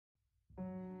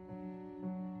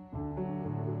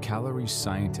calories,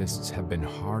 scientists have been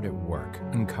hard at work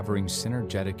uncovering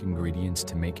synergetic ingredients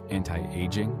to make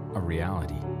anti-aging a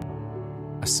reality.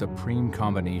 A supreme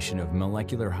combination of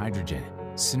molecular hydrogen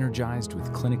synergized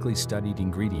with clinically studied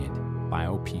ingredient,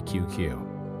 Hope PQQ.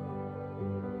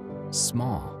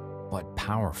 Small, but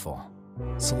powerful.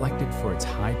 Selected for its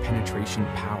high penetration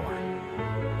power,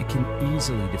 it can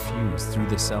easily diffuse through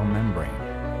the cell membrane,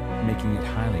 making it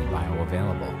highly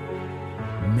bioavailable.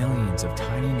 Millions of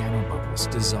tiny nanobubbles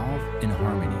dissolve in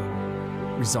harmony,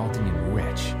 resulting in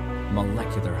rich,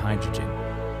 molecular hydrogen.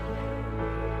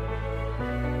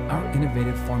 Our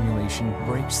innovative formulation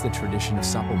breaks the tradition of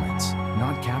supplements,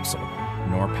 not capsuled,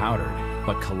 nor powdered,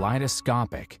 but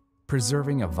kaleidoscopic,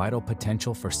 preserving a vital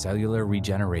potential for cellular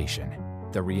regeneration.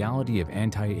 The reality of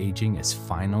anti-aging is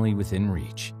finally within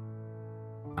reach.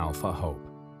 Alpha Hope.